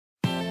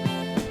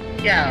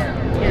Yo,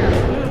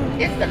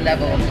 it's the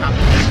level of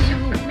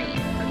competition for me.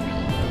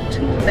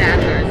 Two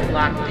battlers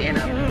locked in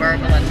a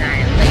verbal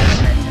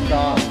annihilation, a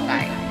dog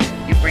fight.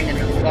 You bring in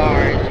the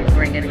bars, you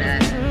bring in the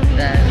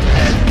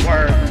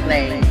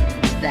wordplay,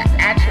 the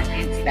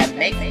attributes that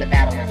make the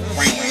battle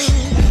grand.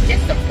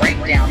 It's the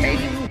breakdown,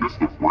 baby.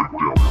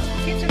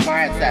 Get your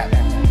bars up.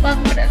 Fuck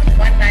with us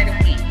one night a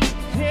week.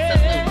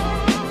 Salute.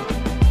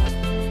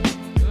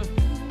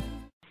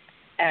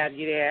 Ab,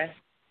 you there?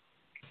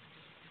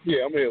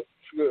 Yeah, I'm here.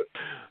 Good.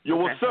 Yo,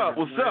 what's up?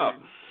 What's up?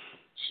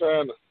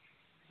 China.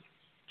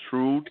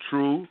 True.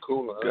 Cool.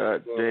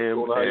 Goddamn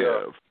cool.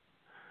 Av.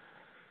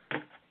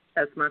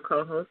 That's my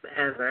co-host,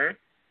 Ever.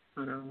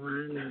 Hold on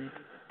 1 minute.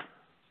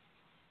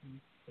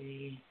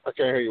 I can't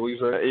hear you. What you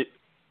say?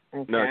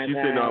 No, she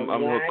said I'm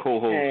her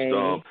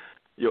co-host.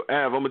 Yo,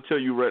 Av, I'm going to tell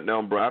you right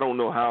now, bro, I don't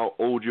know how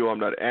old you are. I'm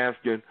not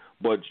asking.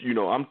 But, you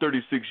know, I'm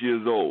 36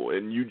 years old,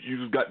 and you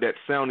just got that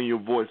sound in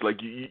your voice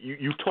like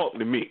you talk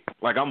to me.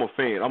 Like I'm a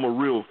fan. I'm a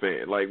real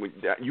fan. Like when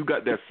you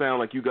got that sound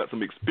like you got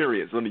some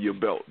experience under your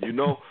belt, you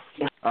know?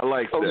 I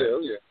like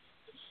that.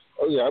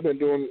 Oh, yeah. I've been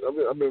doing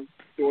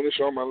this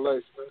all my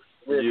life,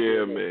 man.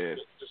 Yeah, man.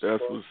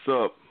 That's what's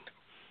up.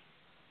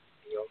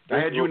 I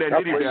had you in that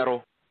nitty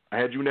battle. A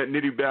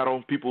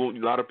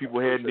lot of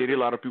people had nitty, a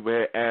lot of people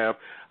had Av.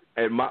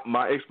 And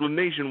my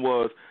explanation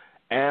was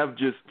Av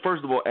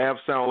first of all, Av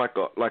sound like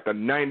a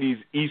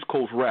 90s East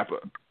Coast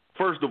rapper.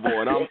 First of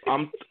all, and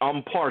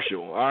I'm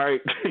partial, all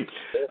right?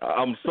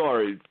 I'm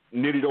sorry,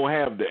 Nitty don't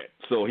have that.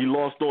 So he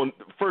lost on,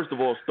 first of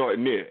all,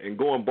 starting there. And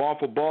going bar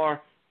for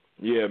bar,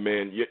 yeah,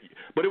 man. Yeah.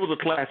 But it was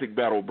a classic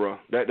battle, bro.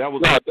 That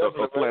was a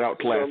flat-out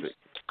classic.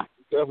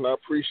 Definitely, I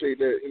appreciate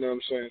that, you know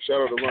what I'm saying?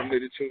 Shout out to Rum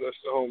Nitty, too.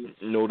 That's the homie.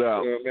 No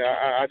doubt. You know what I mean?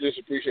 I just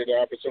appreciate the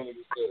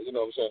opportunity, you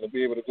know what I'm saying, to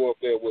be able to go up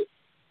there with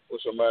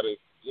somebody,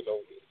 you know,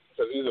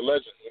 because he's a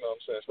legend, you know what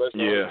I'm saying,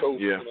 especially on the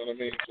coast, you know what I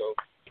mean? So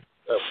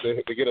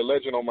to get a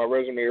legend on my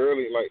resume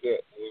early like that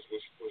was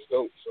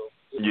dope. So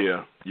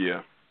yeah.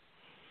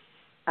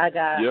 I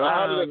got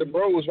the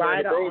bros,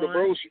 man. The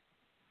bros.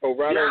 Oh,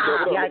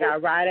 RYDA. Yeah, I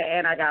got RYDA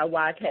and I got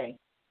YK.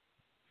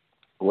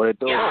 What it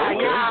do?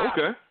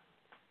 Okay.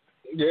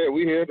 Yeah,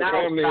 we here. The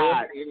family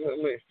here. You know what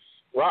I mean?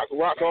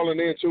 Rock calling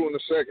in too in a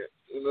second.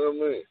 You know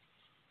what I mean?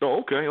 Oh,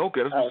 okay.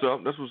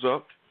 That's what's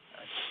up.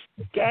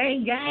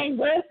 Gang,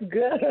 what's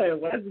good?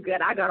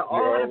 I got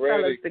all the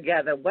fellas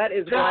together. What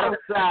is going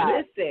on?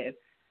 Listen,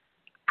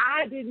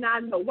 I did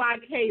not know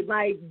YK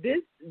like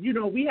this. You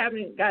know, we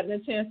haven't gotten a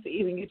chance to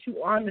even get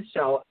you on the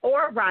show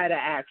or RYDA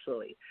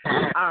actually.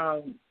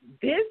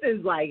 This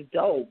is like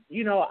dope.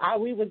 You know,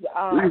 we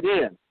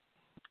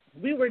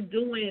were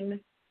doing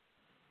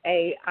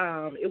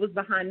it was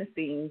behind the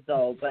scenes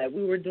though, but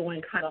we were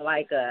doing kind of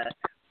like a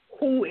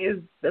who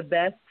is the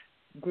best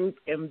group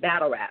in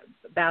battle rap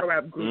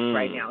groups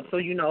right now. So,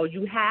 you know,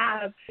 you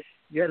have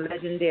your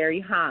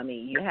legendary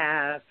Hami, you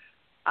have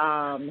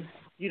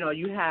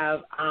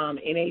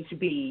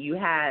NHB, you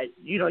have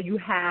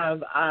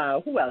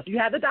who else? You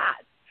have the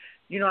Dots.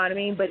 You know what I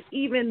mean? But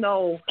even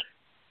though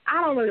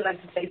I don't really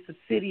like to say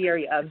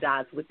subsidiary of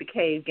Dots with the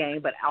Cave Gang,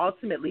 but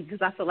ultimately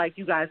because I feel like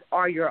you guys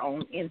are your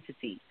own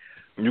entity.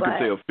 You can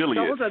say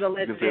affiliate. Those are the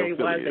legendary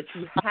ones that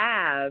you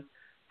have.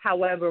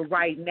 However,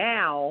 right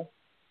now,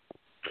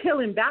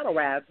 killing battle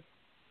rap,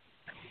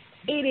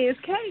 it is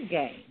Cave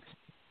Gang.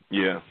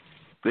 Yeah.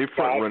 They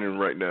front running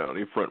right now.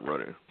 It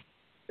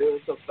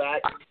was a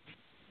fact.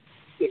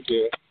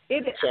 Yeah.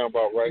 It sound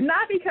about right.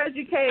 Not because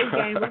you Cave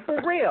Gang, but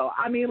for real.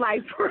 I mean,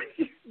 like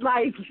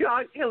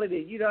y'all killing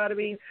it. You know what I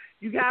mean?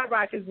 You got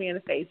Rockets me in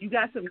the face. You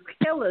got some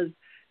killers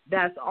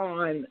that's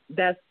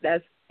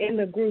in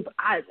the group.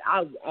 I'm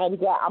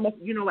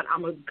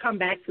gonna come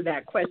back to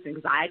that question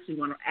because I actually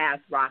want to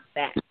ask Rock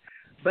that.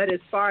 But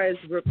as far as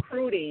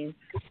recruiting,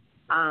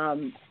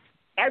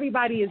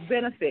 everybody is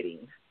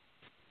benefiting.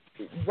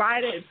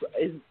 RYDA,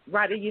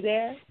 you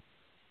there?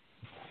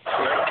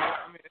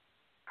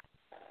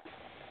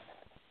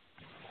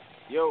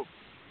 Yo.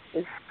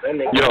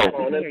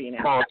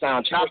 Small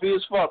town choppy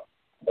as fuck.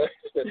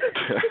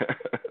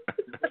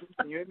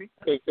 Can you hear me?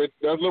 That's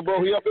little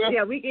bro, he up there?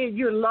 Yeah,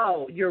 you're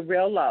low. You're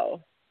real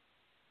low.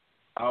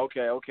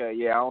 Okay.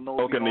 Yeah, I don't know.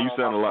 Okay, now you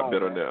sound a lot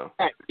better now.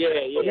 Yeah.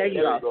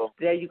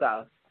 There you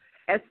go.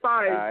 As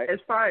far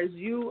as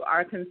you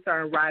are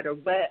concerned, RYDA,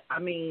 but I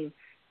mean,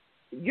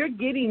 you're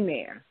getting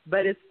there.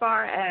 But as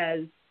far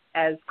as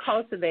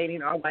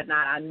cultivating or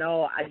whatnot, I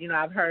know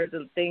I've heard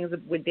the things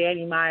with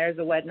Danny Myers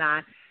or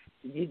whatnot.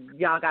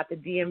 Y'all got the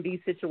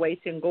DMV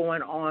situation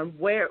going on.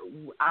 What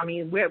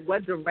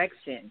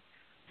direction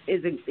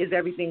is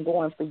everything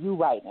going for you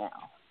right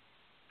now?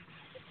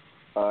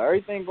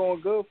 Everything going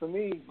good for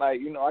me.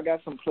 Like, you know, I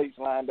got some plates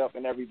lined up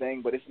and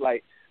everything, but it's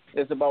like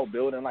it's about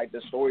building like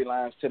the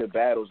storylines to the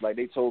battles. Like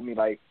they told me,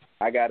 like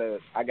I gotta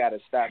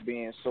stop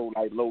being so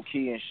like low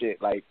key and shit.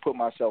 Like put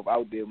myself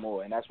out there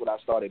more, and that's what I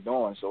started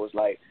doing. So it's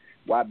like,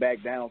 why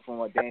back down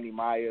from a Danny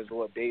Myers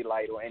or a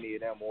Daylight or any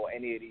of them or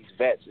any of these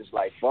vets? It's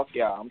like, fuck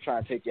y'all, I'm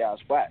trying to take y'all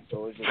spot.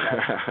 So it's just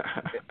like,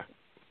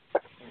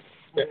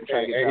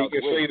 and he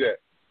can say that.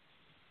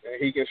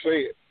 And he can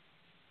say it.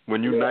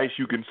 When you're nice,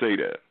 you can say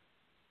that.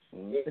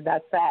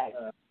 That's fact.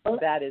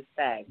 That is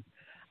fact.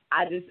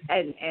 I just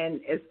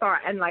and as far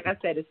and like I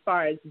said, as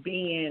far as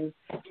being,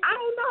 I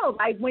don't know,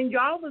 like when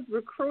y'all was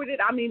recruited,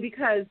 I mean,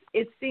 because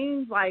it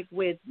seems like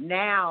with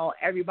now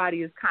everybody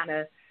is kind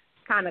of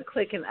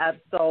clicking up,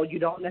 so you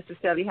don't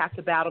necessarily have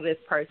to battle this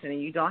person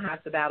and you don't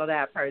have to battle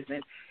that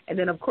person, and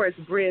then of course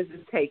Briz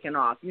is taking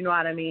off. You know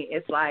what I mean?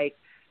 It's like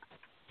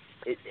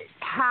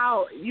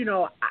how, you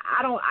know,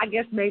 I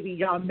guess maybe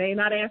y'all may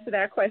not answer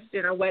that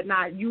question or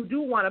whatnot. You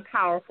do want a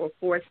powerful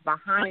force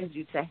behind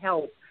you to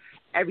help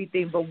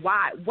everything, but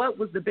why? What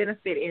was the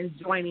benefit in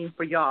joining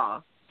for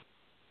y'all?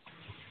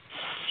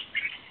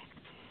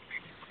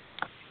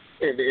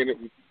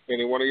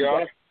 Any one of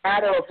y'all? I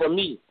know for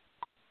me.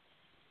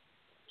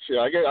 Shit,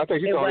 I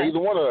think he's on either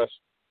one of us.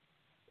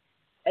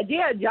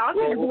 Yeah, y'all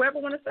can, whoever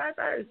want to start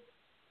first.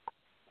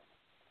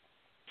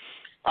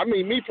 I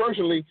mean, me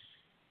personally,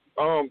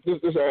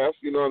 this ass,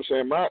 you know what I'm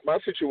saying? My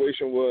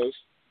situation was,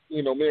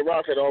 you know, me and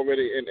Rock had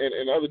already,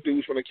 and other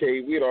dudes from the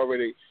cave, we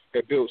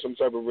had built some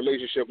type of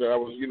relationship that I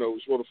was, you know,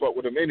 supposed to fuck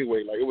with them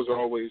anyway. Like, it was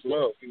always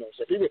love, you know what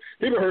I'm saying?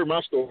 People heard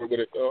my story with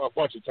it a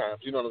bunch of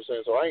times, you know what I'm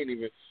saying? So I ain't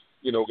even,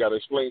 you know, got to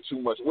explain too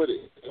much with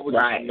it. It was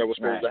something that was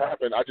supposed to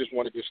happen. I just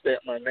wanted to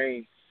stamp my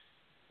name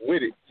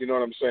with it, you know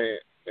what I'm saying?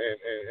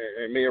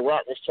 And me and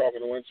Rock was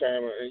talking one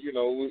time, and, you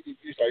know,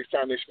 it's like it's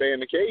time to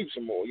expand the cave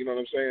some more, you know what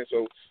I'm saying?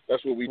 So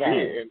that's what we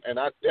did. And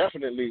I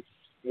definitely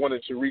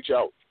wanted to reach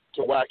out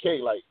to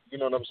YK, like, you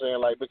know what I'm saying?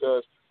 Like,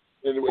 because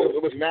it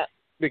was not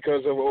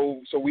because of,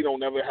 so we don't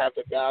never have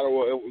to battle,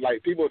 or,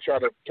 like, people try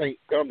to paint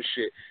dumb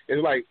shit.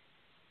 It's like,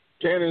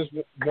 Cannon's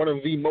one of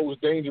the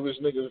most dangerous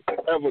niggas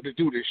ever to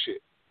do this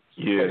shit.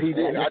 Yeah. But he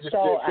did. I just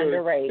didn't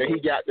feel that he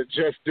got the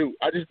just due.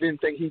 I just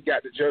didn't think he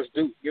got the just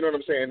due. You know what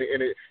I'm saying?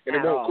 And it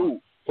wasn't cool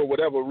for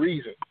whatever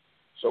reason.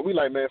 So we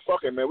like, man,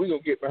 fuck it, man. We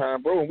gonna get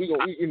behind bro, and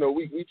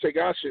we take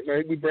our shit,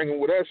 man. We bring him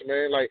with us,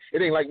 man. Like,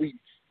 it ain't like we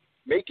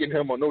making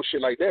him or no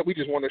shit like that. We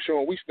just want to show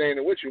him we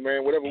standing with you,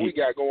 man. Whatever we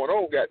got going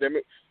on, goddamn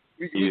it,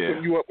 we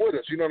putting you up with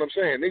us. You know what I'm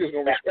saying? Niggas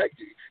gonna respect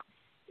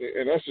you,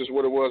 and that's just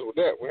what it was with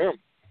him.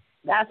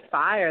 That's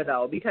fire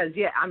though, because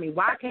I mean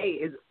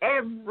YK is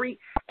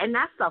and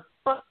that's the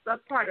fucked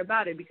up part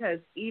about it, because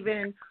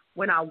even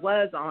when I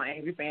was on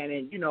Angry Fan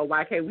and, you know,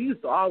 YK, we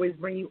used to always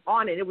bring you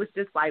on it. It was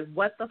just like,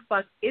 what the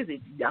fuck is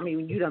it? I mean,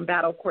 when you done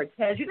battle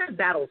Cortez, you done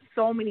battle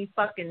so many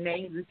fucking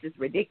names, it's just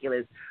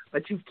ridiculous.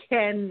 But you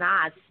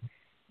cannot,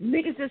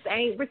 niggas just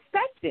ain't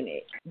respecting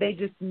it. They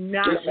just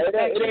not respecting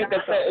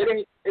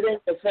it. It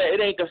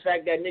ain't the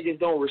fact that niggas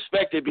don't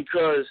respect it,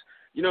 because,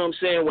 you know what I'm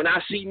saying, when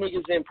I see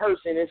niggas in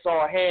person, it's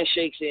all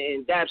handshakes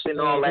and daps and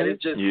all that.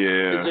 It's just,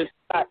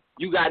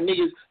 you got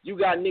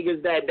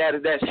niggas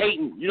that's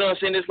hating. You know what I'm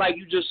saying? It's like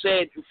you just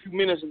said a few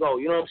minutes ago.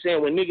 You know what I'm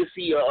saying? When niggas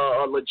see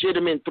a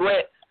legitimate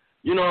threat,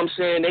 you know what I'm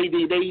saying, they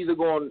either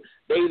gonna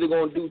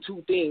do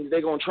two things.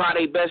 They gonna try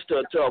their best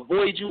to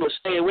avoid you or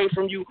stay away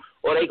from you,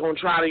 or they gonna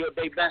try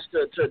their best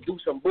to do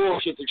some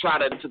bullshit to try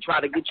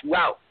to get you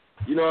out.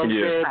 You know what I'm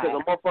saying? Because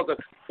a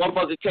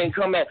motherfucker can't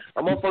come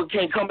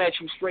at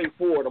you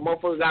straightforward. A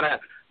motherfucker gotta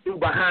do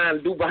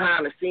behind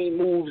the scene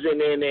moves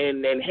and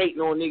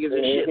hating on niggas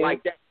and shit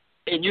like that.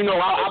 And you know,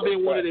 I've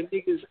been one of the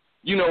niggas,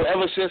 you know,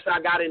 ever since I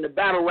got into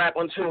battle rap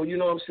until, you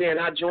know what I'm saying,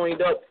 I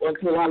joined up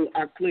until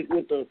I clicked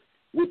with the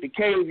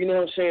cave. You know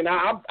what I'm saying?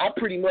 I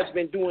pretty much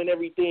been doing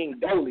everything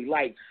dolly,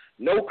 like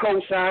no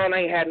cosign. I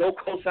ain't had no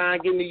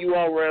cosign getting the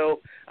URL.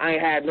 I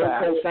ain't had no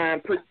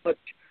cosign pretty much.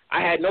 I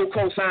had no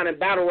cosign in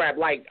battle rap.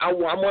 Like, I'm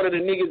one of the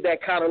niggas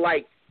that kind of,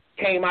 like,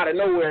 came out of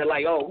nowhere.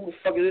 Like, oh, who the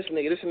fuck is this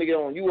nigga? This nigga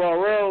on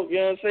URL? You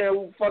know what I'm saying?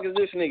 Who the fuck is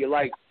this nigga?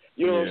 Like,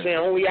 you know what I'm saying?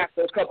 Only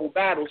after a couple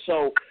battles.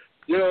 So,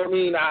 you know what I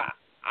mean? I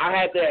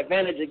had the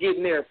advantage of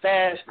getting there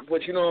fast.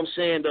 But, you know what I'm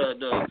saying?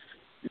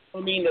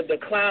 The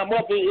climb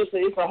up,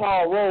 it's a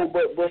hard road.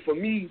 But for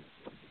me,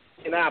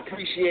 and I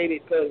appreciate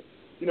it because,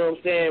 you know what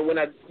I'm saying,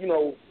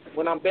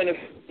 when I'm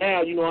benefiting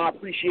now, you know, I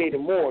appreciate it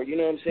more. You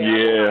know what I'm saying?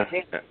 Yeah.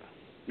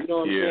 You know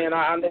what I'm saying?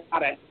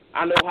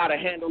 I know how to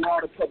handle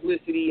all the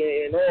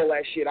publicity and all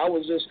that shit.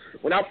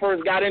 When I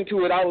first got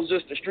into it, I was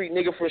just a street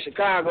nigga from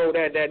Chicago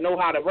that know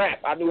how to rap.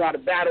 I knew how to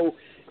battle,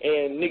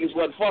 and niggas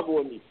wasn't fucking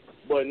with me.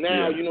 But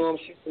now, you know what I'm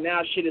saying?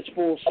 Now shit is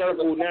full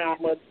circle. Now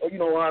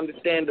I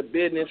understand the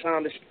business. I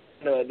understand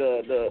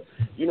the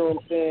you know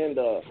what I'm saying,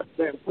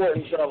 the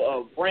importance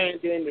of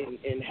branding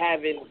and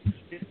having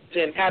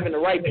the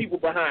right people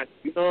behind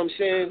it. You know what I'm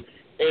saying?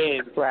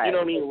 And you know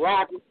what I mean?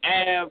 Rock,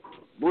 Av,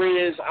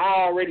 Briz,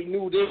 I already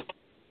knew this,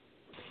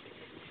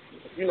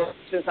 you know,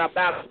 since I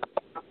battled.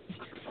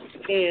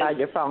 And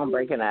your phone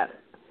breaking up.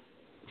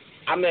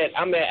 I met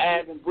Av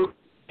and Briz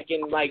back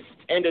in, like,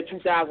 end of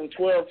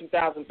 2012,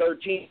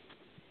 2013.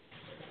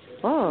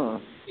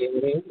 Oh.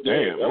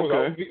 Damn, that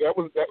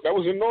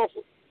was in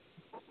Norfolk.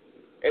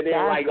 And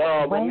then, like,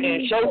 my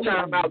man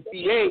Showtime out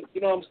VA,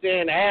 you know what I'm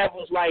saying? Av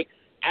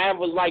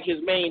was like his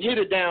main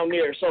hitter down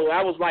there. So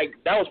that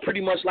was pretty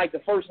much like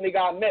the first nigga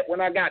I met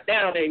when I got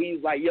down there.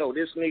 He's like, yo,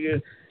 this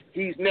nigga,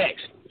 he's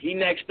next. He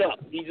next up.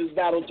 He just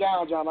battled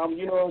John. I'm,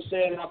 you know what I'm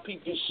saying? I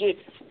peep this shit.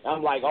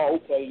 I'm like, oh,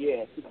 okay,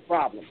 yeah, he's a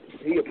problem.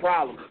 He a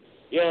problem.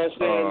 You know what I'm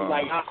saying?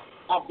 Like,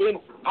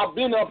 I've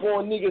been up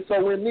on niggas,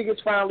 so when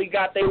niggas finally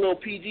got their little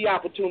PG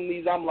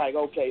opportunities, I'm like,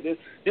 okay,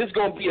 this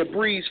gonna be a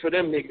breeze for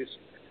them niggas.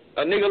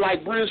 A nigga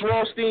like Briz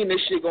Rothstein, this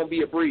shit gonna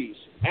be a breeze.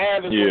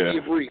 Av is gonna be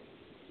a breeze.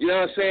 You know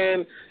what I'm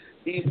saying?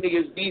 These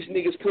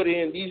niggas put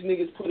in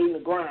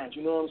the grind,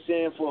 you know what I'm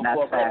saying, for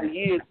a couple of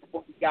years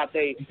before we got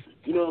they,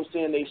 you know what I'm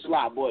saying, they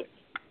slot. But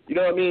you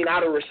know what I mean,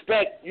 out of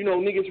respect, you know,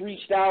 niggas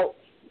reached out.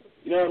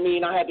 You know what I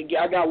mean?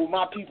 I got with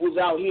my peoples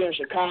out here in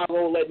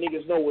Chicago, let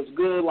niggas know what's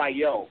good. Like,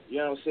 yo, you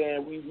know what I'm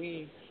saying?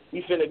 We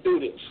finna do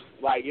this.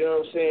 Like, you know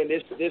what I'm saying?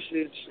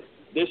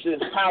 This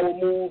is power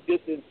move.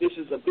 This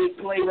is a big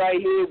play right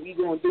here. We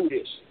gonna do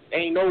this.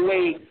 Ain't no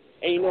way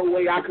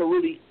I could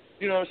really,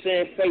 you know what I'm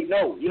saying, say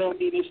no. You know what I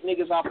mean? These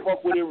niggas I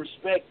fuck with and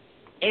respect,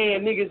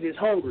 and niggas is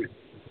hungry.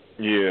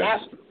 Yeah.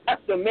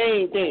 That's the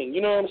main thing.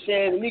 You know what I'm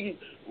saying? Niggas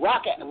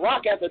Rock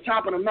at the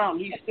top of the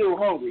mountain. He's still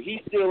hungry.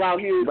 He's still out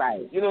here.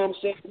 Right. You know what I'm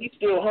saying? He's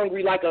still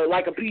hungry like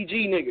a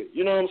PG nigga.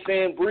 You know what I'm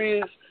saying?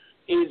 Briz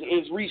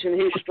is reaching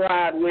his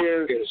stride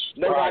where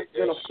nobody's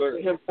gonna fuck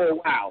with him for a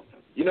while.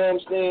 You know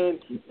what I'm saying?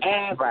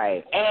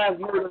 Av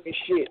murdering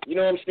shit. You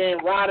know what I'm saying?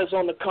 Ryda's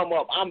on the come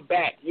up. I'm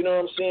back. You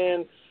know what I'm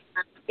saying?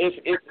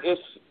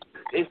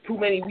 It's too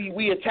many.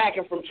 We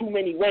attacking from too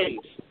many ways.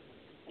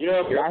 You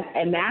know what I'm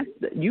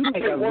saying? You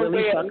make a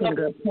really fucking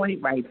good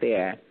point right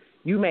there.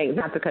 You make,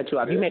 not to cut you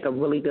off, you make a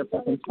really good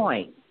fucking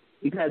point.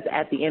 Because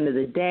at the end of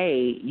the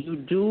day, you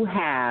do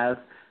have,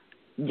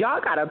 y'all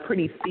got a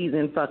pretty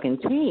seasoned fucking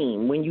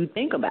team when you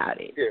think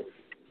about it.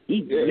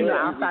 You know,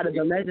 outside of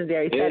the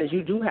legendary status,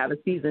 you do have a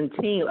seasoned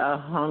team of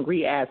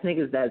hungry ass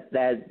niggas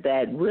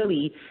that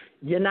really,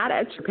 you're not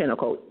at your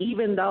pinnacle.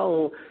 Even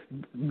though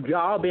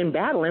y'all been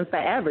battling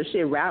forever.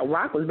 Shit,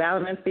 Rock was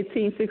battling at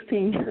 15,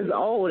 16 years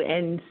old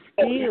and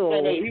still...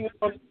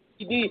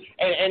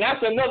 And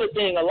that's another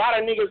thing. A lot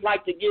of niggas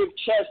like to give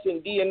Chess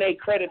and DNA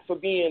credit for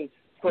being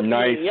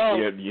nice,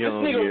 young. This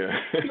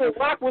nigga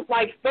Rock was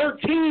like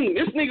 13.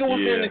 This nigga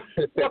was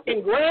in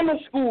fucking grammar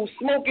school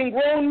smoking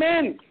grown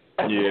men.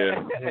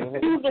 Yeah.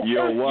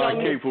 Yo,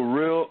 YK, for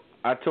real,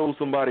 I told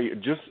somebody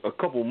just a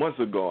couple months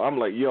ago, I'm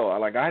like, yo,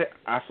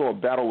 I saw a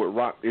battle with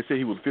Rock. They said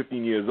he was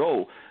 15 years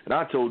old. And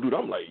I told dude,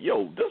 I'm like,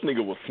 yo, this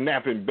nigga was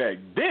snapping back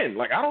then.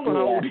 Like, I don't know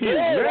how old he is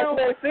now. That's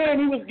what I'm saying.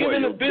 He was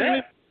giving the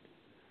business.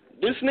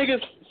 This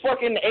nigga's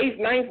fucking 8th,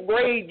 9th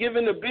grade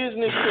giving the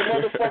business to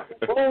motherfucking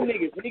grown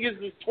niggas. Niggas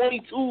is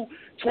 22,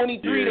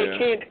 23, they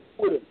can't deal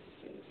with him.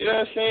 You know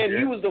what I'm saying?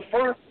 He was the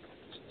first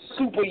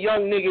super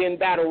young nigga in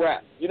battle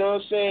rap. You know what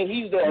I'm saying?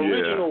 He's the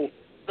original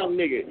young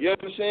nigga. You know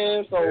what I'm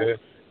saying? So,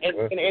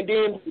 and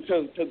then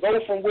to go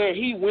from where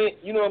he went,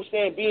 you know what I'm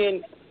saying,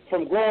 being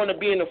from growing to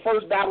being the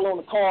first battle on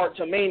the card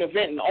to main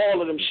event and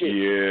all of them shit.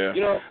 Yeah. You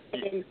know what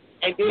I'm saying?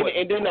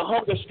 And then the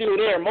hunger's still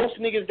there. Most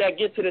niggas that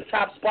get to the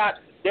top spot,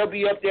 they'll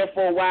be up there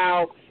for a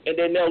while, and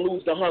then they'll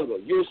lose the hunger.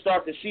 You'll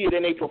start to see it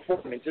in their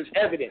performance. It's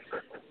evident.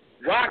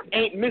 Rock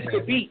ain't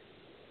Mr. Beat.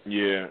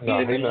 Yeah. No,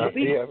 he's not.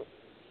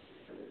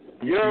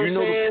 You know what I'm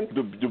saying?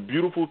 The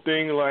beautiful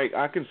thing, like,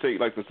 I can say,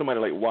 like, for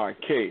somebody like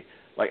YK,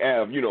 like,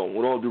 Av, you know,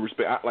 with all due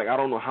respect, I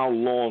don't know how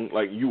long,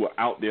 like, you were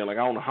out there. Like,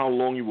 I don't know how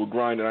long you were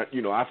grinding. I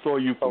saw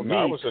you for me.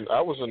 I was in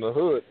the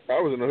hood. I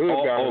was in the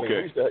hood, guy.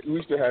 Okay. We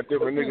used to have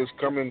different niggas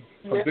coming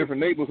from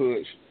different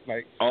neighborhoods.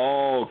 Like.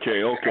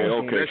 Okay.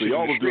 So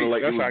y'all was doing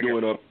like you was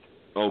doing up.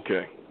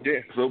 Okay.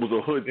 Yeah. So it was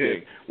a hood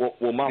thing.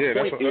 Well, my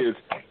point is,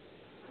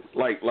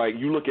 like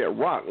you look at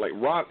Rock. Like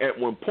Rock at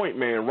one point,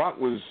 man, Rock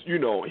was, you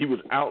know, he was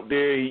out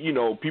there. You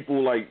know,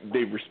 people like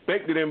they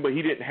respected him, but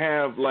he didn't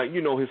have like,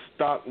 you know, his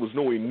stock was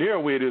nowhere near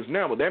where it is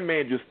now. But that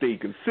man just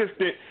stayed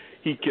consistent.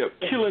 He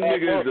kept killing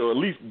niggas, or at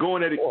least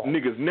going at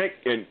niggas' neck.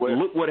 And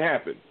look what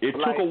happened. It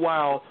took a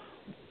while,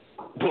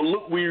 but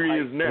look where he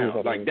is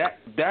now. Like that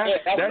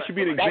should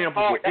be an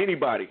example for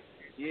anybody.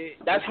 Yeah,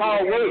 that's how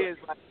it works.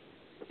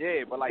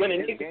 Yeah, but like in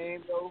this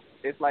game though,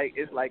 it's like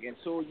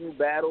until you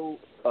battle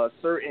a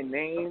certain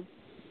name,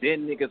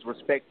 then niggas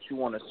respect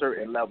you on a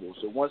certain level.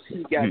 So once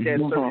he got that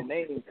certain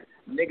name,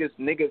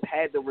 niggas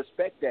had to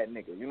respect that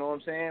nigga. You know what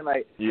I'm saying?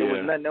 Like there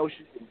was nothing else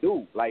you could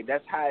do. Like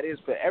that's how it is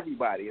for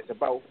everybody. It's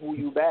about who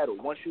you battle.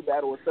 Once you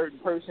battle a certain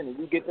person and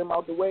you get them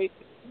out the way,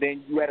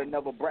 then you at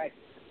another bracket.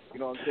 You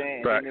know what I'm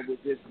saying? Right. And it was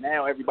just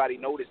now everybody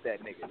noticed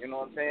that nigga. You know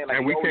what I'm saying? Like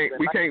and we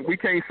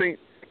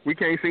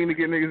can't seem to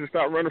get niggas to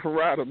stop running from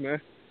RYDA,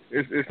 man.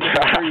 It's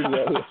crazy.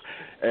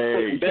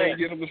 Hey, you can't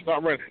get them to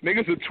stop running.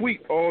 Niggas will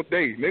tweet all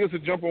day. Niggas will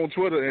jump on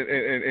Twitter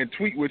and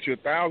tweet with you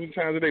 1,000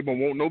 times a day, but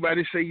won't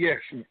nobody say yes.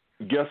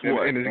 Guess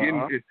what? And it's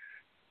getting,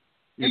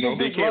 you know,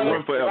 they can't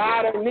run forever.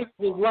 Niggas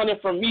is running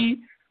from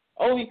me.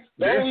 The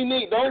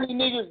only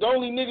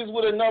niggas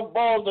with enough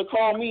balls to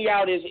call me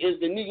out is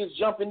the niggas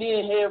jumping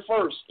in head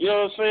first. You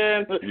know what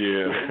I'm saying?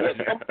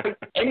 Yeah.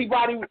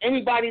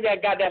 anybody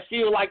that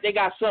feel like they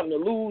got something to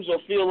lose or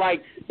feel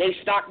like their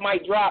stock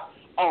might drop,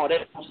 they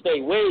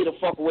stay way the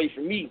fuck away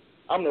from me.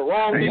 I'm the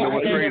wrong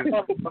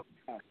nigga.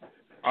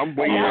 I'm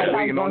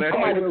waiting on that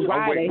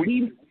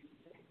shit.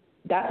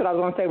 that's what I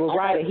was going to say with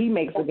Ryder. He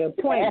makes a good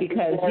point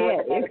because,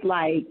 it's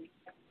like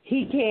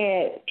he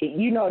can't,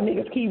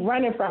 niggas keep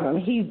running from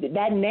him.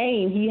 That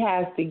name he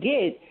has to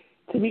get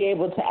to be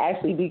able to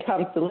actually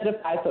become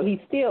solidified. So he's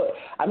still,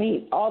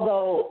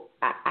 although,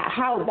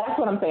 that's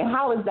what I'm saying.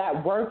 How is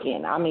that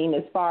working?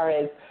 As far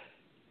as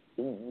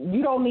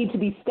you don't need to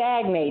be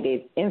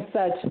stagnated in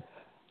such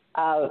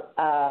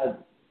a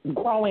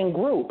growing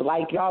group.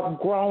 Like, y'all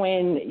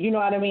growing, you know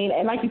what I mean?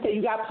 And like you said,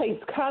 you got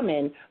plates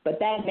coming, but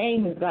that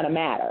name is going to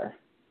matter.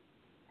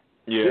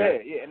 Yeah,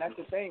 and that's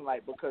the thing,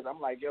 like, because I'm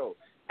like, yo,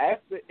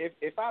 after,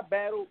 if I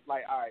battle,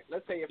 like, all right,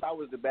 let's say if I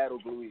was to battle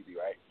Gluezy,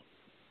 right?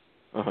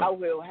 I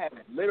will have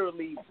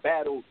literally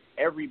battled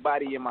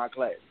everybody in my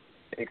class,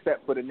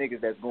 except for the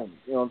niggas that's booming.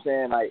 You know what I'm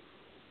saying? Like,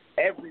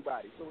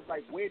 everybody. So it's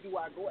like, where do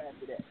I go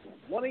after that?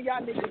 One of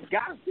y'all niggas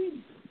got to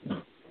see me.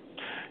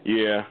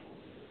 Yeah.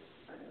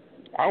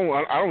 I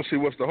don't see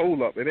what's the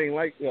hold up. It ain't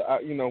like,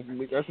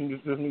 that's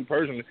just me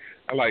personally.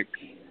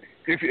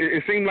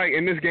 It seemed like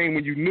in this game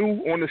when you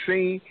new on the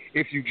scene,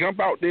 if you jump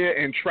out there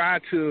and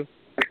try to,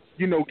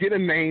 get a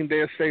name,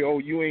 they'll say, oh,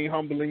 you ain't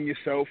humbling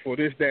yourself or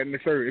this, that, and the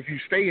third. If you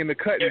stay in the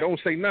cut and don't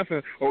say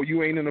nothing, oh,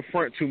 you ain't in the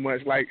front too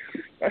much. Like,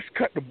 let's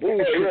cut the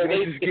bullshit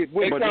and just get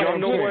with it. But y'all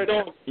know what?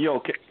 Can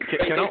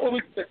I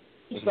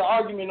it's the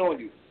argument on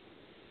you.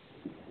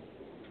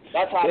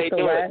 That's how they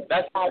do it.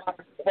 That's how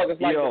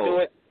motherfuckers like to do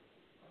it.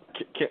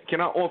 Can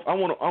I offer? I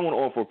want to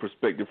offer a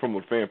perspective from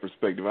a fan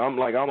perspective. I'm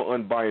an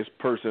unbiased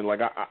person.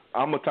 Like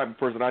I'm a type of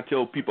person. I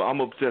tell people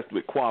I'm obsessed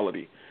with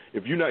quality.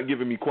 If you're not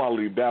giving me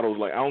quality battles,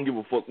 like I don't give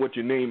a fuck what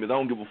your name is. I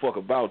don't give a fuck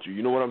about you.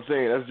 You know what I'm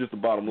saying? That's just the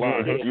bottom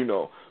line.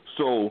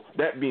 So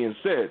that being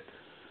said,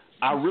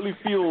 I really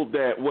feel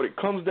that what it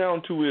comes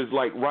down to is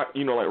like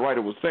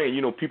Ryder was saying.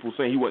 People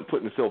saying he wasn't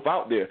putting himself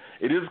out there.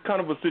 It is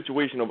kind of a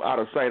situation of out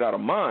of sight, out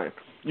of mind.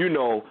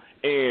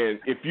 And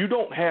if you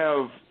don't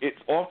have,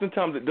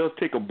 oftentimes it does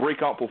take a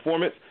breakout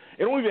performance.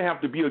 It don't even have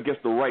to be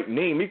against the right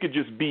name. It could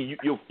just be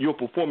your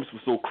performance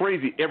was so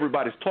crazy,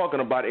 everybody's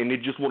talking about it, and they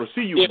just want to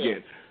see you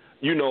again.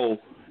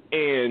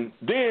 And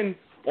then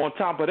on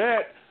top of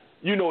that,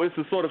 it's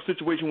a sort of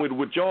situation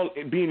with y'all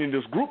being in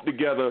this group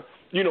together.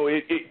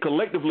 It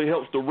collectively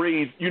helps to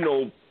raise,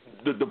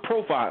 the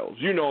profiles.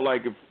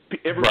 Like if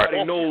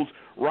everybody knows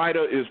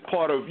Ryder is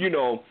part of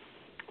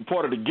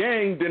the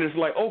gang, then it's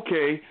like,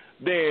 okay.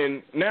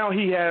 Then now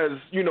he has,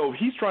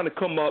 he's trying to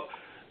come up.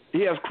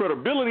 He has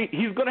credibility.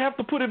 He's going to have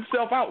to put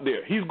himself out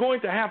there. He's going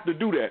to have to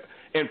do that.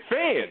 And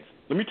fans,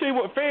 let me tell you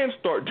what fans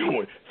start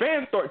doing.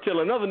 Fans start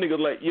telling other niggas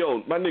like,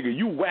 yo, my nigga,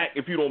 you whack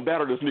if you don't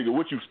battle this nigga.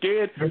 What, you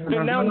scared?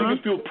 Then now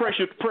niggas feel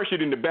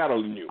pressured into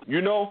battling you,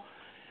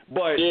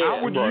 But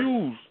I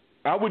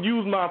would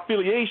use my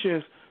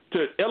affiliations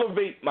to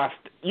elevate my,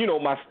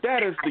 my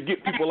status to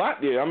get people out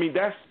there. Use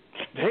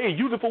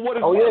it for what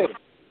it's worth.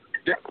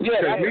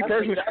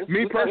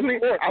 Me personally,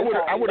 I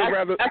would have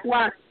rather.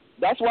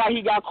 That's why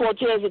he got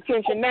Cortez's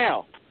attention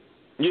now.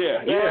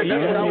 That's what I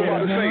was about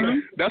to say.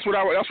 That's what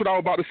I was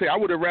about to say. I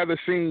would have rather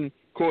seen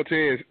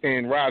Cortez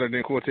and Ryder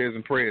than Cortez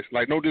and Prez.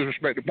 Like, no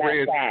disrespect to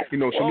Prez,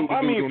 salute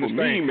the dude on the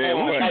thing. Man,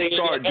 once you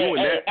start doing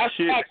that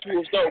shit, that's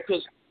factual though,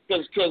 because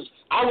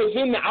I was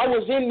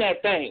in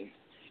that thing,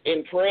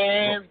 and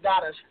Prez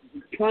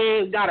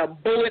got a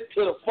bullet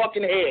to the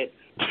fucking head.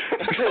 What?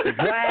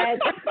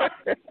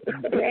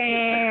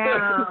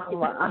 Damn.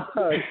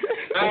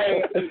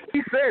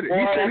 He said it.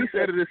 He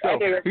said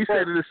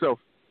it himself.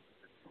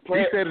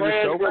 Prez was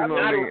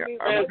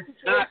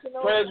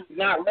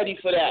not ready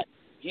for that.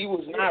 He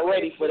was not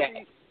ready for that.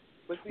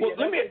 But see,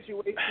 in that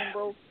situation,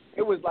 bro,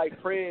 it was like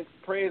Prez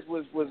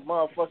was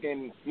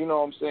motherfucking, you know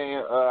what I'm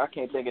saying? I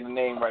can't think of the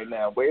name right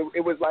now, but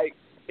it was like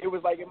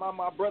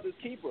my brother's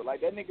keeper. Like,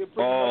 that nigga.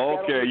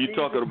 Okay. You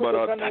talking about?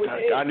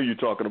 I knew you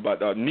talking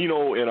about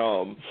Nino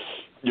and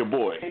your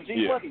boy.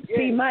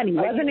 C Money,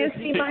 wasn't it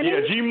C Money?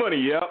 Yeah, G Money.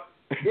 Yep.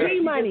 C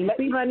Money.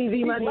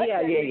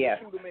 Yeah.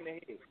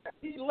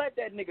 He let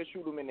that nigga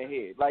shoot him in the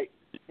head. Like,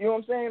 you know what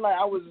I'm saying? Like,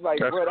 I was like,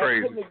 that's bro,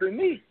 crazy. That couldn't have been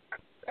me.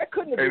 That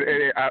couldn't have been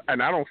me.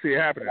 And I don't see it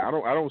happening. I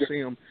don't see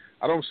him.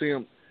 I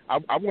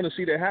want to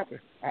see that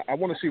happen. I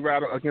want to see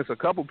Ryder against a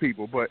couple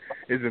people, but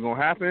is it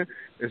gonna happen?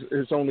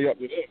 It's only up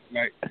to them.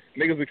 Like,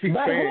 niggas will keep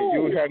saying,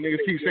 you have niggas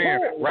keep saying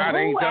Ryder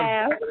ain't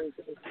done.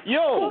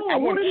 Yo, I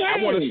want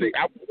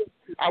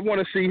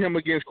to see him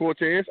against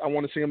Cortez. I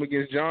want to see him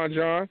against John.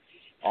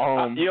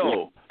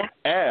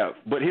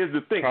 But here's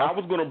the thing. I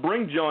was gonna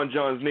bring John's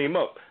name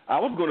up. I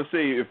was gonna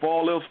say, if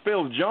all else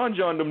fails, John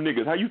them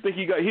niggas. How you think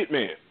he got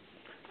Hitman?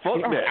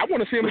 Fuck that. I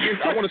want to see him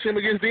against. I want to see him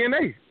against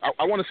DNA.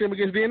 I want to see him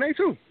against DNA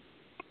too.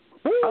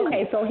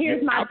 Okay, so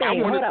here's my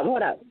thing.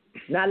 Hold up.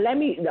 Now let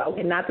me.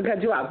 Okay, not to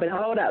cut you off, but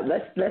hold up.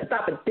 Let's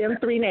stop at them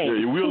three names.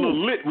 Yeah, we're a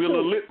little lit. We're a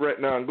little lit right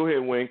now. Go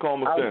ahead, Wayne.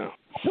 Calm us down.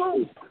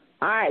 All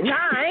right,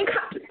 I ain't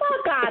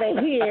fuck out of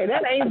here.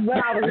 That ain't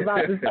what I was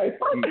about to say.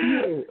 Fuck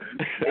you.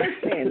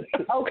 Listen,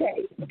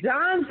 okay,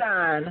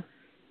 John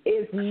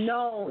is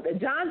known.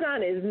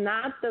 John is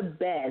not the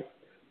best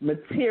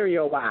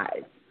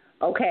material-wise.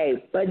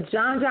 Okay, but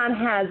John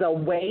has a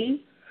way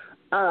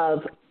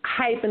of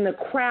hyping the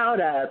crowd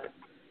up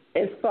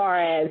as far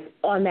as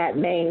on that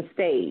main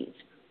stage.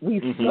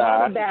 We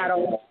saw the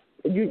battle.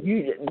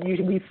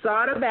 We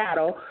saw the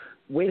battle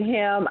with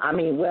him. I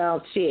mean,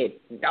 well,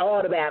 shit,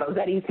 all the battles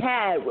that he's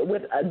had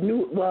with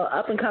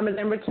up and comers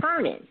and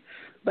returning.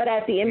 But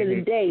at the end of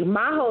the day,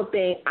 my whole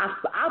thing,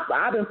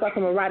 I've been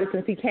fucking with RYDA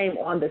since he came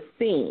on the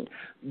scene.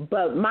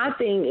 But my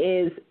thing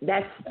is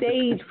that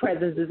stage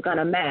presence is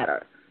gonna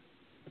matter.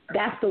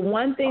 That's the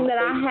one thing that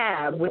I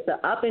have with the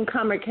up and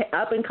coming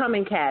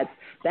cats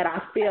that I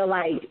feel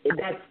like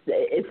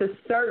it's a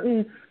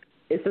certain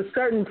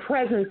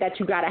presence that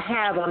you got to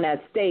have on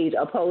that stage,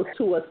 opposed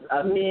to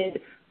a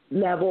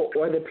mid-level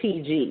or the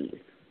PGs.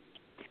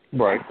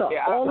 Right. That's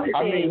the only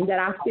thing that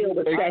I feel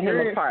would set him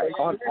apart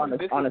on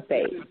the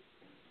stage.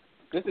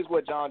 This is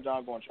what John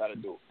going to try to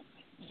do.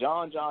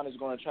 John is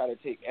going to try to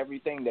take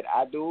everything that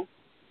I do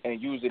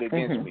and use it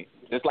against me.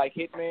 Just like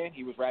Hitman,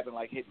 he was rapping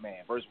like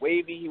Hitman. Versus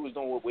Wavy, he was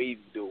doing what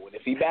Wavy do. And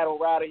if he battle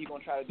RYDA, he going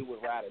to try to do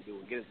what RYDA do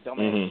and get his dumb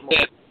ass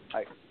smoke.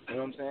 Like, you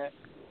know what I'm saying?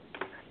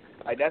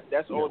 Like,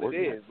 that's all it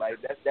is. Like,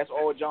 that's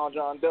all John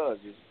does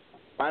is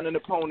find an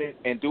opponent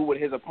and do what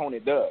his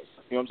opponent does.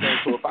 You know what I'm saying?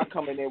 So if I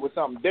come in there with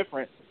something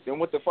different, then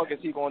what the fuck is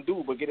he going to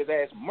do but get his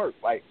ass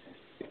murked? Like,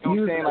 you know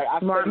what I'm saying? Like,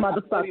 smart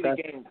motherfucker. I study the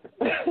game.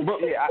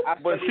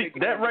 But see,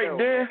 that right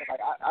there.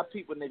 Like, I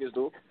peep what niggas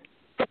do.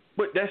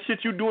 But that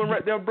shit you doing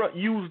right there, bro,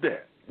 use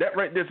that. That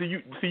right there,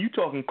 you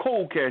talking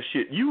cold cash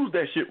shit. Use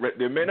that shit right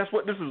there, man. That's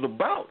what this is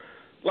about.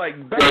 Like,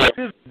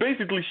 is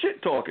basically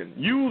shit talking.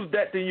 Use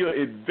that to your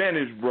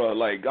advantage, bro.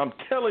 Like, I'm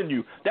telling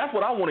you, that's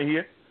what I want to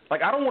hear.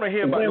 Like, I don't want to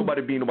hear about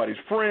nobody being nobody's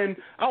friend.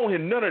 I don't hear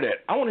none of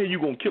that. I want to hear you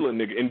going to kill a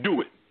nigga and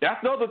do it.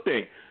 That's the other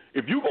thing.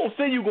 If you going to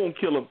say you going to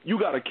kill him, you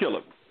got to kill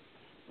him.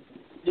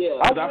 Yeah.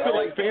 Because I feel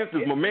like, for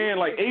instance, my man,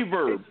 like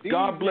A-Verb,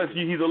 God bless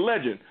you, he's a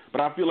legend.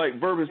 But I feel like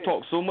Verb has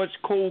talked so much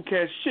cold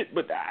cash shit,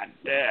 but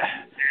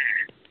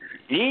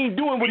he ain't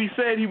doing what he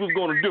said he was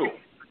going to do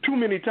too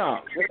many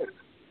times.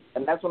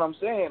 And that's what I'm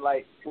saying.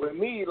 Like, with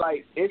me,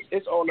 like,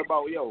 it's all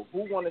about, who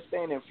want to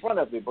stand in front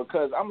of it?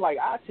 Because I'm like,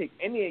 I take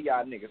any of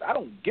y'all niggas. I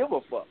don't give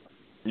a fuck.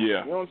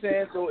 Yeah. You know what I'm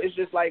saying? So it's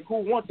just like, who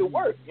wants to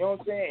work? You know what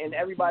I'm saying? And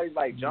everybody's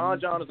like, John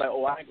is like,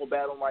 oh, I ain't going to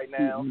battle him right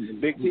now.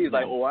 Big T is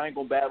like, oh, I ain't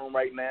going to battle him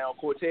right now.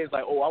 Cortez is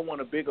like, oh, I want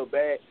a bigger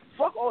bag.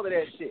 Fuck all of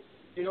that shit.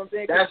 You know what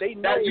I'm saying? Because they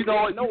know, you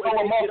know what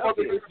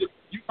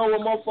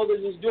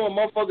motherfuckers is doing?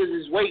 Motherfuckers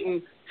is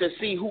waiting to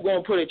see who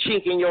gonna put a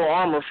chink in your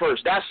armor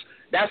first. That's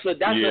an old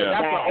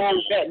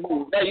bet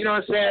move. You know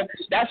what I'm saying?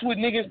 That's what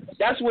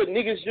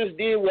niggas just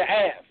did with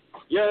Av.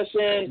 You know what I'm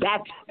saying?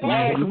 That's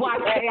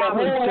what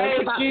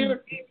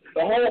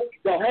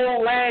the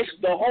whole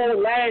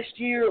last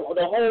year, or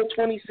the whole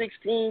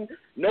 2016,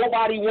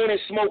 nobody wanted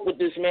smoke with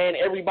this man.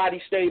 Everybody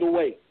stayed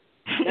away.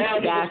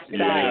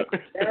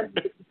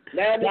 Now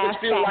niggas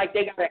feel like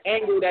they got an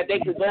angle that they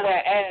could go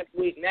at Av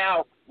with.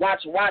 Now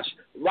watch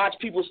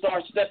people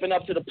start stepping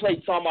up to the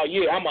plate, talking about,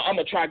 I'm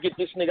gonna try to get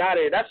this nigga out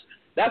of here.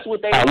 That's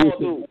what they all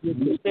do.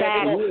 Good said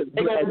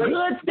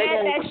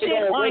that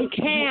shit on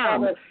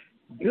cam.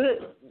 Good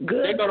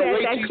said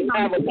that shit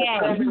on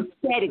cam. You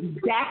said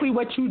exactly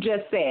what you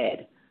just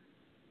said.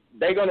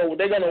 They're gonna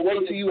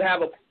wait till you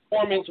have a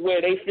performance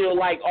where they feel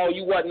like,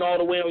 you wasn't all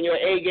the way on your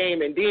A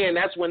game, and then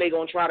that's when they're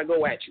gonna try to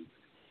go at you.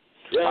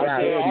 You know what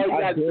I'm saying? All you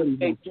got to do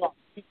is jump.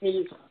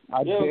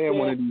 I dare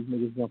one of these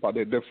niggas jump out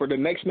there. For the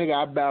next nigga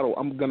I battle,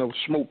 I'm gonna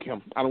smoke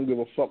him. I don't give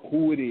a fuck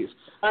who it is.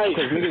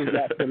 Because niggas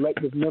got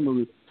selective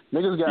memory.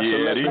 Niggas got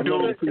selective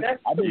memory.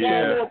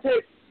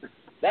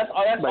 That's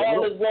all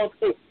it's gonna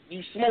take.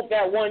 You smoke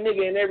that one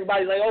nigga and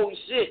everybody's like, oh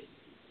shit,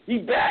 he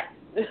back.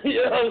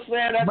 You know what I'm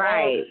saying?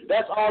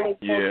 That's all it's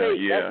gonna take.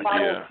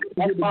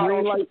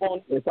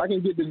 If I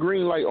can get the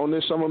green light on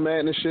this Summer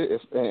Madness shit,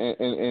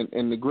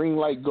 and the green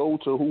light go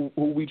to who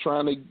we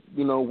trying to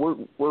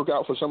work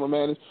out for Summer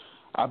Madness,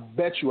 I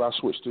bet you I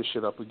switch this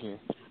shit up again.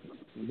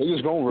 They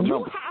just gonna remember.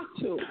 You have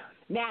to.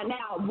 Now,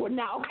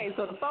 okay,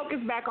 so the focus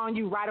back on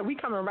you, RYDA. We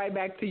coming right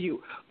back to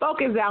you.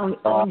 Focus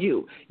on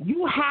you.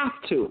 You have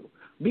to,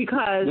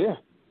 because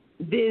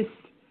this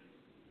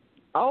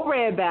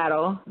O-Red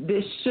battle,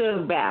 this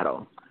Suge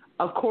battle,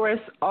 of course,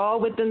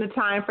 all within the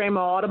time frame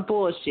of all the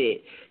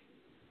bullshit,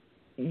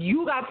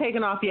 you got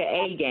taken off your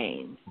A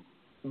game.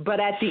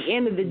 But at the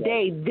end of the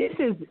day, this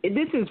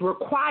is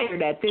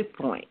required at this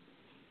point.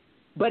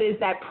 But it's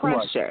that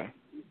pressure. Right.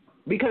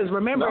 Because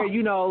remember,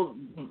 you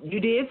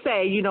did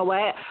say, you know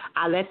what,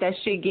 I let that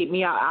shit get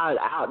me out,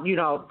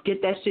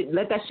 get that shit,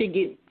 let that shit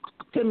get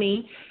to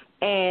me.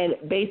 And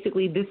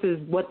basically, this is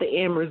what the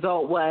end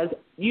result was.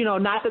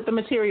 Not that the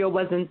material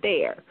wasn't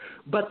there,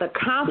 but the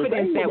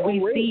confidence that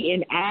we see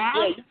in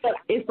Av,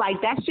 it's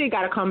like that shit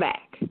got to come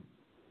back.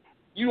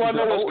 You want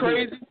to know what's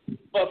crazy?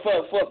 But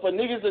for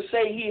niggas to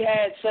say he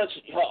had such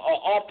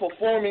off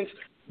performance,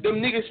 them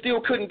niggas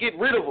still couldn't get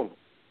rid of him.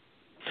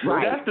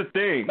 Right. Well, that's the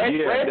thing. Red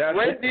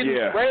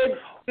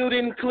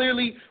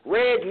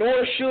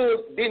nor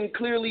Suge didn't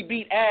clearly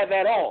beat Av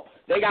at all.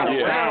 They got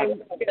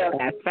around. They got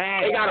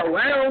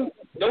around.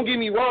 Don't get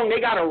me wrong. They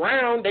got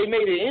around. They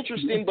made it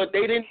interesting, but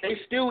they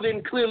still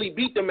didn't clearly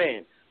beat the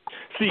man.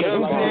 See, that's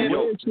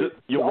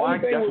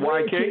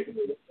YK.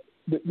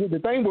 The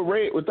thing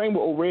with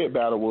old Red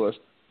Battle was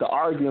the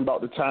arguing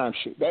about the time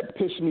shit. That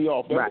pissed me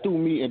off. That threw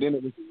me, and then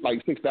it was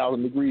like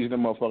 6,000 degrees. That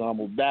motherfucker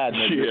almost died.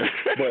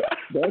 But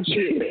that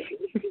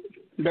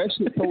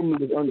shit totally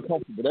was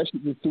uncomfortable. That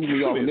shit just threw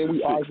me off. And then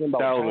we arguing about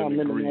time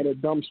limit and all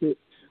that dumb shit.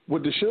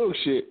 With the Suge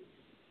shit,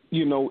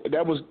 you know,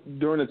 that was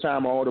during the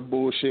time of all the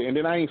bullshit. And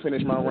then I ain't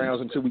finished my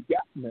rounds until we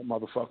got from that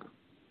motherfucker.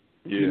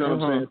 Yeah. You know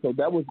what I'm saying? So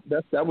that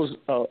was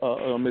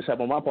a mishap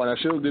on my part. I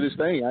Suge did his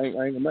thing. I ain't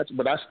gonna mention,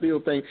 but I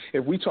still think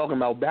if we talking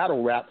about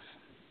battle rap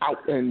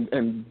out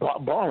and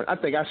barring, I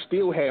think I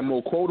still had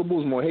more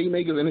quotables, more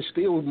haymakers, and there's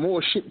still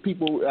more shit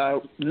people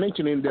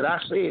mentioning that I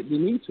said you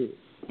need to.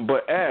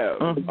 But I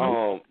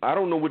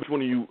don't know which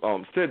one of you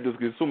said this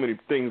because so many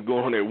things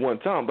going on at one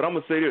time. But I'm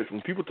gonna say this: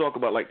 when people talk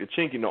about like the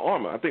chink in the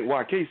armor, I think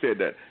YK said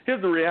that. Here's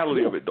the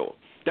reality of it, though.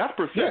 That's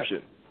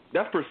perception.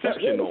 That's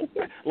perception, though.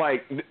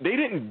 Like they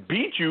didn't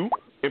beat you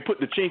and put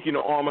the chink in the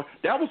armor.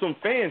 That was some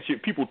fan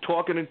shit. People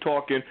talking and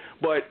talking.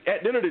 But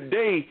at the end of the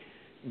day,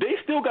 they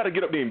still got to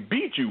get up there and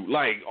beat you.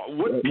 Like,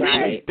 what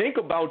people think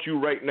about you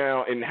right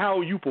now and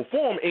how you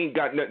perform ain't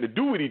got nothing to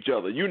do with each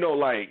other. You know,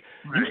 like,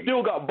 you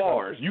still got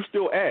bars. You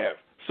still have.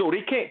 So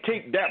they can't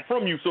take that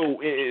from you.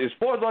 So as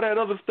far as all that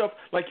other stuff,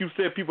 like you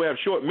said, people have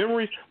short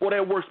memories. Well,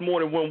 that works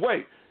more than one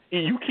way.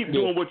 And you keep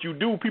doing what you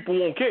do, people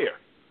won't care.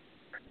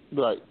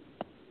 Right.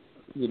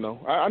 You know,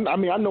 I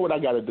mean, I know what I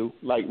got to do.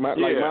 I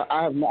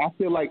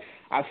feel like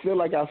I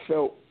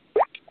felt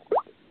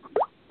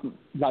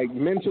like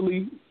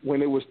mentally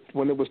when it was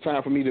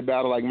time for me to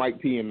battle like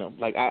Mike P and them.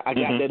 Like I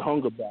got that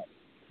hunger back.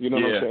 You know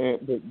what I'm saying?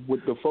 But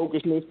with the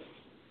focusness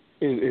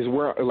is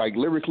where, like,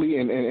 lyrically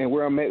and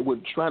where I'm at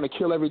with trying to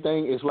kill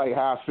everything is like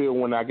how I feel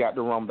when I got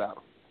the rum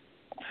battle.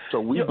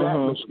 So we back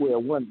to square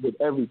one with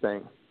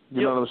everything.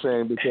 You know what I'm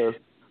saying? Because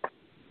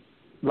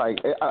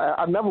like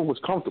I never was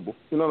comfortable.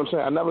 You know what I'm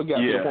saying? I never got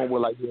to the point where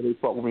like they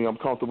fuck with me, I'm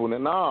comfortable.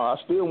 And I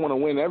still want to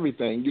win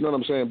everything. You know what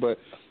I'm saying? But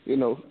you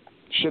know,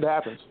 shit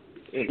happens.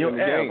 I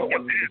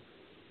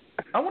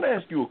want to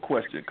ask you a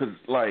question because,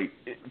 like,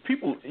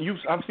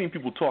 I've seen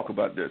people talk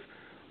about this,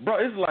 bro.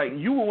 It's like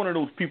you were one of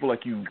those people,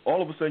 like you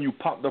all of a sudden you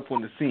popped up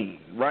on the scene,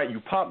 right? You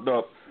popped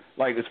up,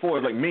 like as far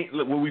as like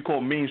what we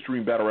call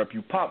mainstream battle rap.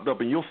 You popped up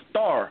and your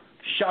star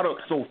shot up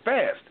so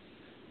fast,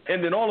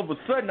 and then all of a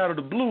sudden out of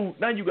the blue,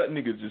 now you got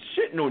niggas just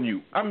shitting on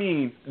you. I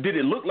mean, did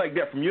it look like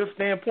that from your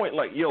standpoint?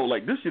 Like, yo,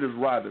 like this shit is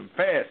rising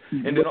fast,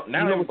 and then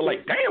now they're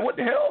like, damn, what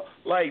the hell?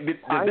 Like, did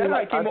that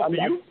like came up to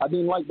you? I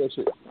didn't like that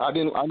shit. I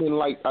didn't like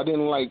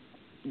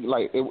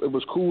it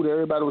was cool that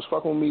everybody was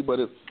fucking with me, but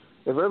if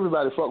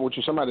everybody fuck with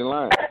you, somebody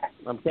lying.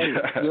 I'm telling you.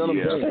 You know what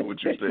I'm saying?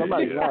 What you say?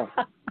 Somebody lying.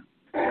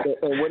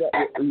 And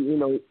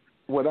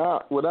what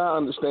I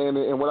understand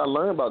and what I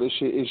learned about this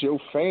shit is your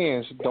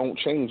fans don't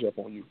change up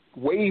on you.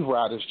 Wave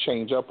riders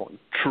change up on you.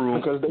 True.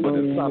 Because they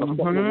were just trying to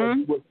fuck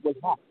with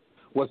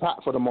what's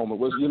hot for the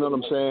moment. You know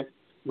what I'm saying?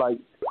 Like,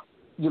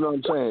 you know what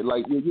I'm saying?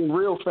 Like, your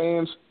real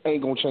fans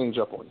ain't going to change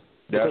up on you.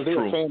 Because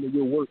they're a fan of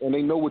your work, and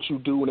they know what you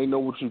do, and they know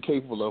what you're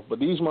capable of. But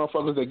these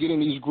motherfuckers that get in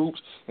these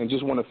groups and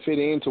just want to fit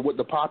into what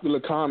the popular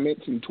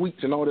comments and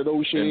tweets and all that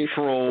old shit is.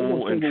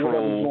 Troll.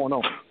 Going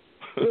on.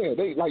 Yeah,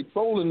 they like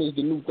trolling is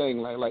the new thing.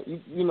 Like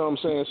you know what I'm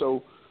saying?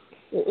 So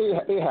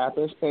it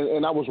happens,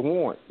 and I was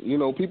warned. You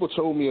know, people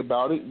told me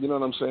about it. You know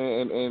what I'm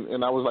saying?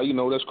 And I was like, you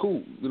know, that's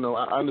cool. You know,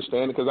 I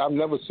understand it because I've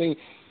never seen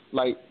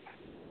like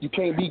you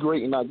can't be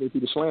great and not go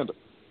through the slander.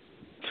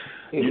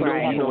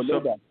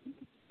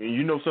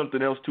 You know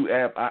something else too,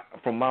 Ab,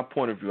 from my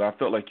point of view, I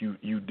felt like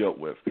you dealt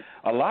with.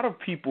 A lot of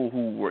people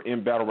who were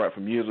in battle rap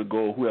from years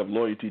ago who have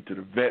loyalty to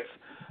the vets,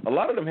 a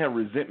lot of them have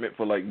resentment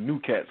for like new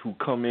cats who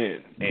come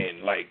in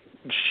and like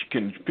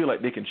can feel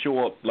like they can show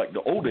up like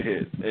the older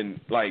heads. And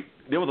like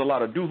there was a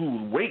lot of dudes who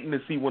was waiting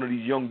to see one of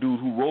these young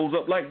dudes who rose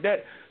up like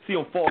that, see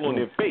them fall on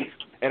their face.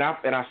 And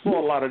I saw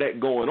a lot of that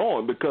going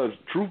on because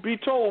truth be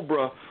told,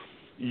 bro,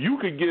 you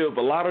could give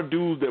a lot of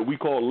dudes that we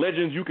call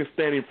legends, you can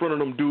stand in front of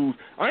them dudes.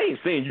 I ain't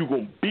saying you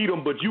going to beat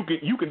them, but you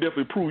can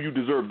definitely prove you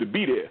deserve to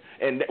be there.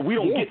 And we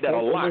don't get that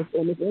a lot.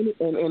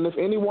 And if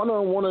any one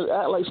of them want to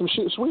act like some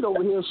shit sweet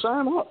over here,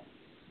 sign up.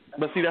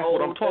 But see, that's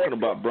what I'm talking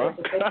about, bro.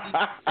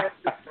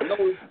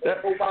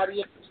 Nobody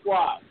in the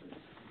squad.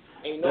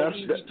 Ain't no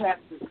easy pass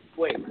this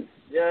way.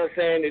 You know what I'm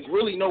saying? There's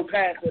really no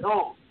pass at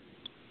all.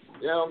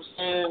 You know what I'm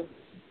saying?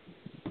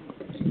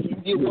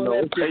 Hey,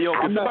 yo,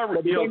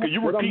 can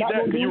you repeat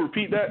that? Can you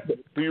repeat that?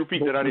 Can you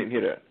repeat that? I didn't hear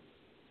that.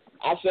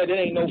 I said there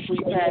ain't no free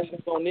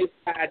passes on this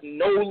side.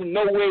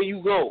 Nowhere you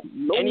go.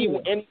 Any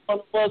one of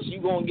us, you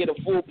gonna get a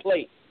full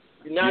plate.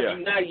 You're not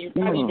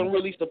even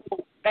really supposed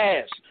to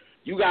pass.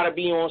 You gotta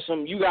be on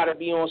some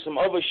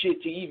other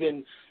shit to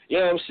even, you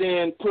know what I'm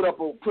saying, put up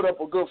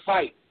a good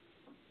fight.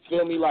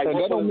 Feel me? Like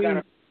that don't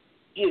mean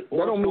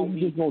we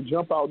just gonna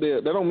jump out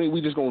there. That don't mean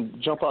we just gonna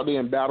jump out there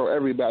and battle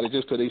everybody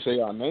just because they say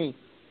our name.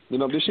 You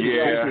know, this shit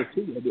is business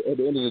too. At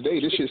the end of the day,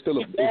 this shit's still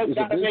a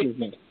business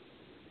man.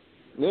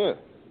 Yeah.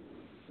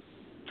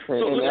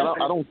 And I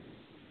don't.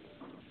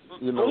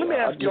 You know, let me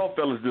ask y'all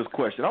fellas this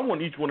question. I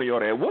want each one of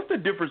y'all to ask. What's the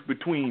difference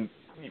between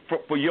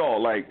for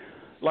y'all, like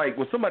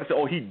when somebody say,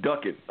 "Oh, he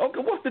ducking." Okay,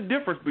 what's the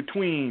difference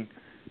between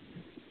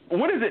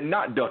when is it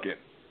not ducking?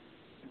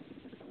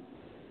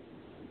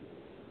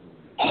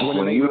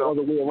 When it ain't no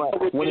other way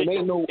around. When it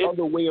ain't no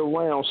other way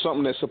around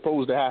something that's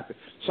supposed to happen.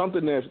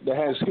 Something that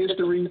has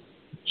history,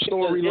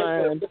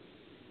 storyline.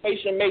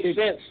 Patient makes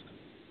sense.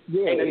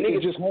 Yeah,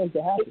 it just has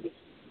to happen.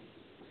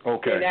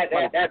 Okay. And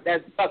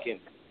that's ducking.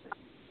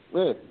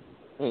 Yeah.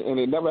 And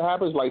it never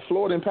happens. Like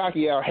Floyd and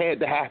Pacquiao had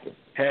to happen.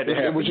 Had to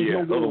happen,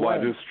 yeah.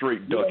 Otherwise, it's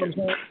straight ducking.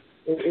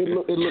 It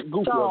looked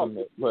goofy on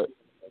it, but.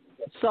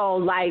 So,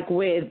 like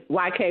with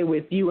YK,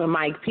 with you and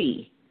Mike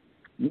P,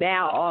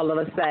 now all of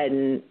a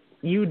sudden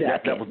you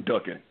ducking. That was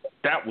ducking.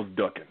 That was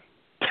ducking.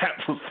 That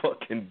was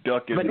fucking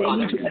ducking. But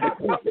then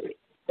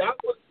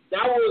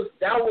that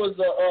was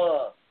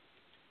a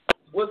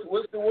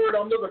what's the word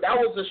I'm looking for? That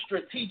was a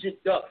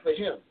strategic duck for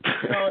him.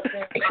 You know what I'm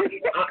saying?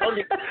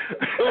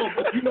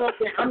 You know what I'm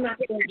saying? I'm not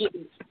going to get,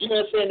 you know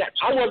what I'm saying?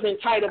 I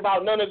wasn't tight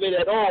about none of it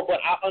at all, but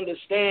I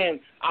understand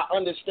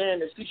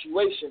the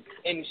situation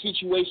and the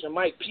situation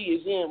Mike P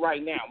is in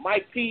right now.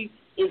 Mike P,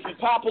 is he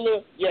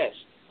popular? Yes.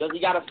 Does he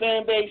got a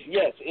fan base?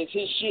 Yes. Is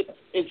his shit,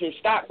 is his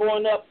stock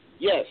going up?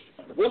 Yes.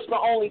 What's the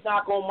only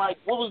knock on Mike?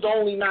 What was the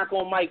only knock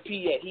on Mike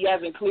P yet? He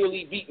hasn't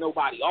clearly beat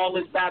nobody. All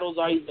his battles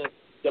are either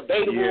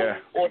debatable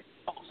or,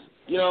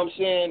 you know what I'm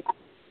saying?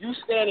 You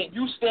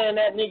stand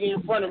that nigga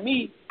in front of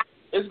me,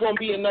 it's gonna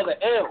be another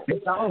L.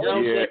 You know what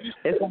I'm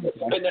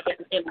saying?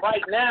 And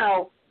right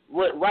now,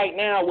 with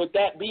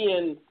that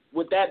being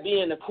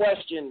the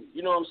question,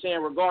 you know what I'm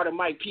saying, regarding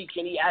Mike P,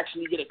 can he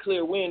actually get a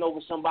clear win over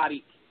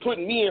somebody?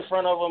 Putting me in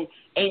front of him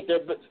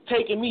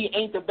taking me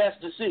ain't the best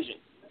decision.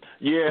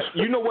 Yeah,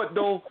 you know what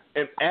though?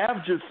 And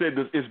Av just said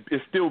this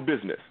is still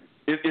business.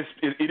 It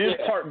is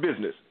part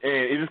business and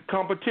it is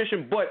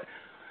competition, but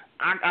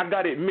I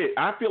gotta admit,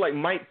 I feel like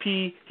Mike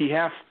P, he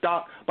has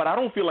stock, but I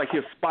don't feel like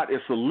his spot is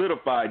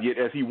solidified yet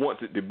as he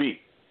wants it to be.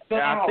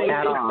 No,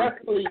 it's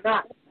definitely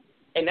not.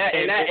 And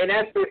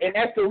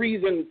that's the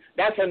reason.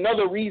 That's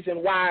another reason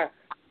why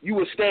you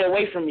would stay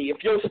away from me.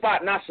 If your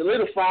spot not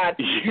solidified,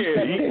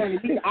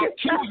 I'll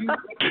kill you.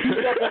 You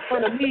step in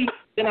front of me,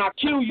 then I'll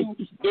kill you.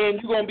 Then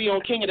you're gonna be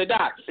on King of the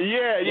Dots.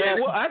 Yeah.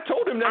 Well, I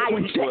told him that.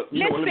 Let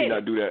me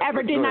not do that.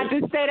 Ever did not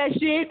just say that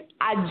shit?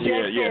 I just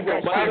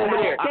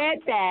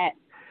said that.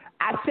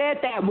 I said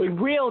that with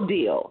Real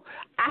Deal.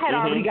 I had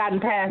already gotten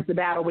past the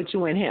battle with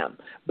you and him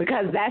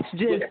because that's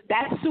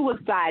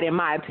suicide in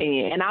my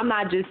opinion. And I'm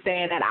not just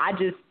saying that. I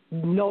just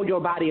know your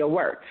body of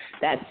work.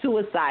 That's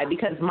suicide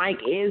because Mike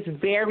is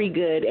very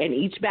good, and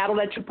each battle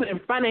that you put in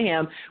front of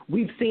him,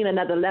 we've seen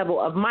another level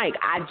of Mike.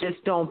 I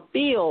just don't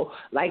feel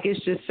like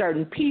it's just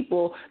certain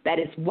people that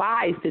it's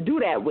wise to do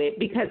that with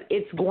because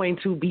it's going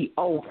to be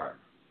over.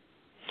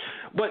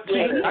 But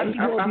I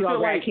feel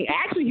like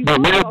actually you will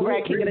be over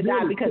at King of the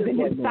Dot because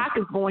the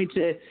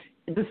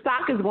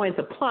stock is going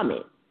to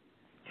plummet.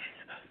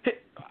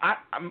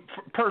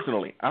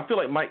 Personally, I feel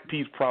like Mike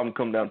P's problem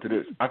comes down to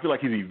this. I feel like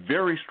he's a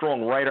very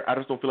strong writer. I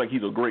just don't feel like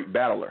he's a great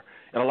battler.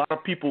 And a lot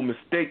of people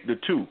mistake the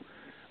two.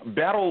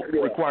 Battle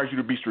requires you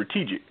to be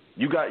strategic.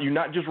 You're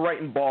not just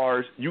writing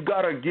bars. You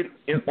got to get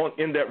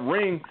in that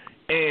ring,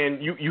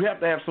 and you have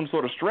to have some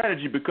sort of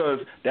strategy because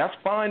that's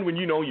fine when,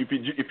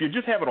 if you're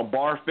just having a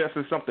bar fest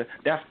or something,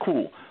 that's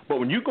cool. But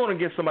when you're going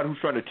to get somebody who's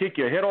trying to take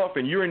your head off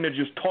and you're in there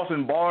just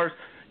tossing bars,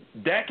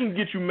 that can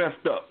get you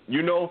messed up,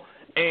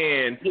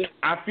 And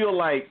I feel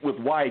like with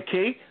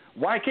YK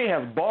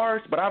has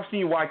bars, but I've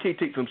seen YK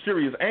take some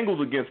serious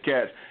angles against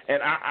cats,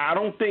 and I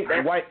don't think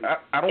your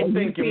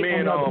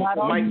man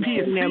Mike P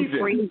is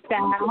seasoned.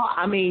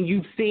 I mean,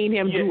 you've seen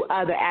him do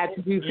other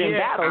attributes in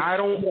battles. I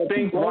don't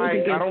think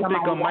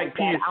Mike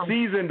P is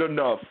seasoned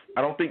enough.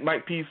 I don't think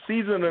Mike P is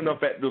seasoned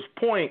enough at this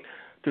point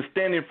to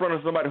stand in front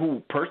of somebody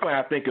who, personally,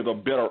 I think is a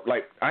better.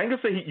 Like, I ain't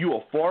gonna say you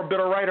a far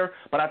better writer,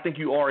 but I think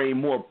you are a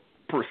more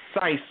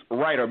precise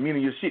writer,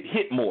 meaning your shit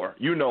hit more.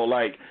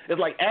 It's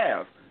like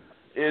Av.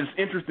 It's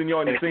interesting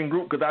you're in the same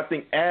group because I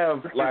think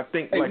Av, like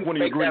one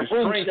of your greatest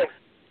strengths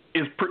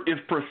is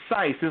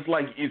precise. It's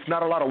like it's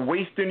not a lot of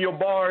waste in your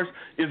bars.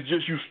 It's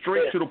just you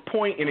straight to the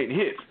point and it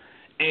hits,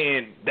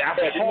 and that's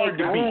hard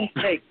to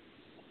beat.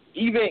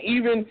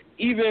 Even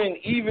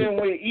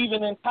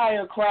with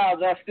entire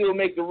crowds, I still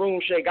make the room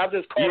shake. I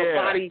just caught a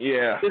body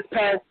this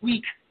past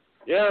week.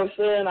 You know what I'm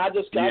saying? I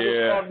just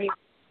caught me.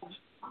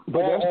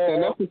 But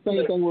that's the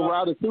same thing with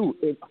RYDA too.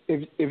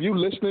 If you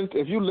listening to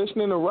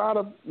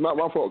RYDA, not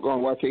my fault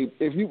going YK.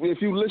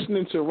 If you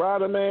listening to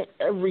RYDA, man,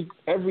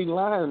 every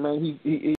line, man, he